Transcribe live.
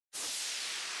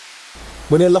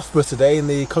We're near Loughborough today in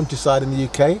the countryside in the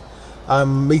UK.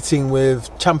 I'm meeting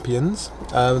with Champions.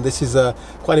 This is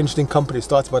quite an interesting company. It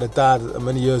started by the dad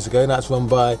many years ago. Now it's run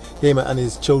by him and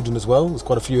his children as well. There's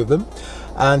quite a few of them.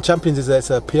 And Champions is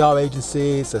a PR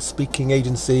agency, it's a speaking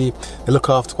agency. They look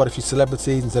after quite a few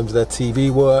celebrities in terms of their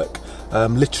TV work,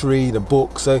 literary,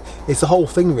 books. So it's the whole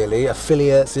thing really,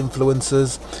 affiliates,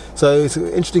 influencers. So it's an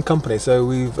interesting company. So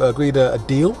we've agreed a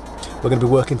deal. We're going to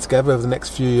be working together over the next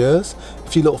few years. A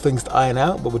few little things to iron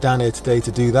out, but we're down here today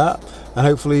to do that and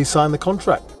hopefully sign the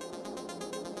contract.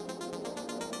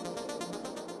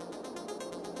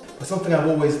 But something I've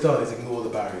always done is ignore the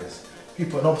barriers. If you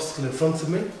put an obstacle in front of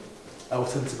me, I will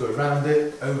tend to go around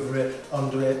it, over it,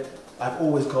 under it. I've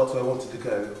always got to where I wanted to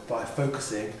go by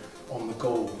focusing on the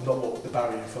goal, not what the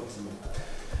barrier in front of me.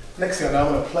 Next thing I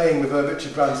know, I'm playing with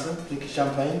Richard Branson, drinking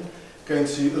champagne, going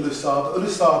to Ulus Arbor.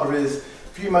 Ulus Arbor is,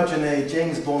 if you imagine a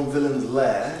James Bond villain's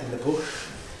lair in the bush,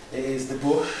 it is the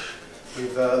bush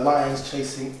with lions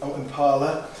chasing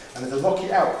impala, and there's a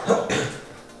rocky outcrop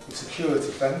with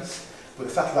security fence, with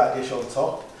a satellite dish on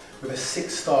top, with a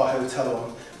 6-star hotel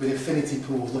on, with infinity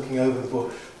pools looking over the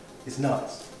bush. It's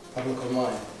nuts. Have a look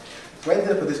online. So I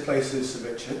ended up at this place with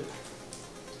Sir Richard,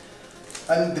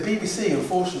 and the BBC,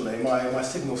 unfortunately, my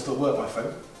signal still worked, my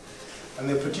phone, and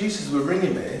the producers were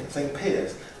ringing me saying,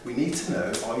 Piers, we need to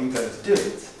know, are you going to do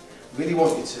it? We really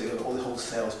want you to, all the whole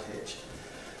sales pitch.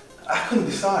 I couldn't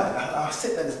decide. I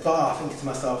sit at this bar thinking to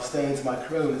myself, staying to my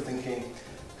Corona, thinking,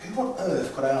 who on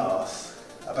earth could I ask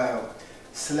about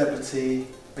celebrity,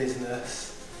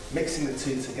 business, mixing the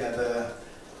two together?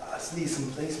 I just need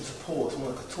some support,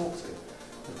 someone I could talk to.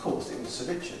 Of course, it was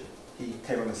Sir Richard. He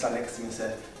came over and sat next to me and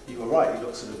said, you were right, you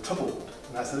look sort of troubled.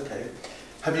 And I said, okay,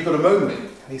 have you got a moment?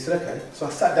 And he said, okay. So I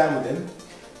sat down with him.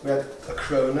 We had a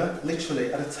Corona,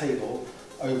 literally at a table,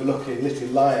 overlooking literally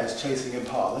lions chasing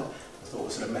impala. I thought it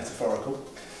was sort of metaphorical.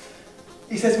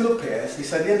 He says, well, look, Piers, he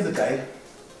said, at the end of the day,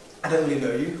 I don't really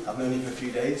know you. I've known you for a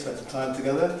few days, spent some time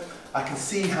together. I can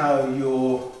see how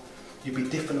you'd be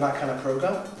different in that kind of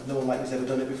programme. No one like you's ever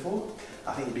done it before.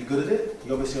 I think you'd be good at it.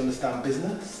 You obviously understand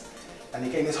business. And he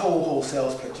gave this whole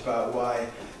sales pitch about why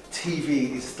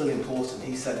TV is still important.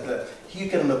 He said that you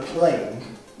get on a plane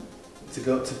to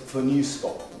go for a news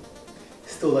spot.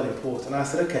 It's still that important. And I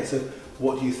said, okay, so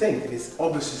what do you think? And his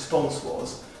obvious response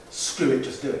was, screw it,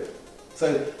 just do it.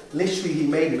 So literally he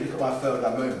made me pick up my phone at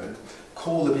that moment,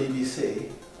 call the BBC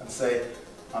and say,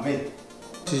 I'm in.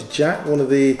 This is Jack, one of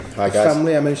the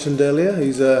family I mentioned earlier,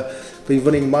 who's been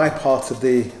running my part of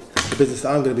the business that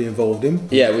I'm going to be involved in.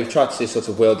 Yeah, we've tried to sort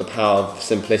of wield the power of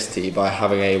simplicity by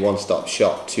having a one-stop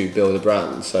shop to build a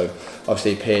brand. So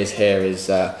obviously Piers here is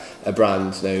a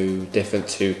brand no different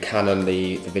to Canon,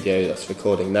 the video that's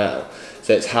recording now.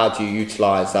 So it's how do you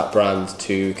utilise that brand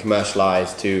to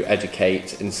commercialise, to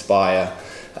educate, inspire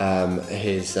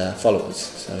his followers.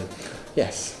 So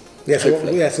yes. Yeah,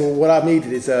 so what I've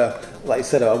needed is, like you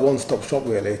said, a one-stop shop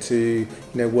really to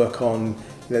work on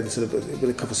the sort of with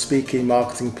a couple of speaking,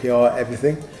 marketing, PR,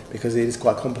 everything, because it is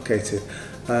quite complicated.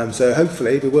 So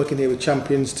hopefully we're working here with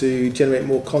Champions to generate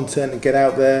more content and get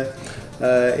out there,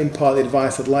 impart the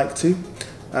advice I'd like to,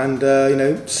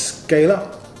 and scale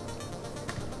up.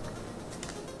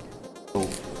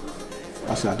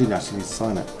 Actually, I didn't actually need to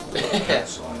sign it.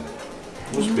 Sign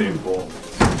it. Must be important.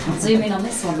 Zoom in on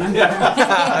this one then.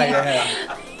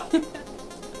 Yeah.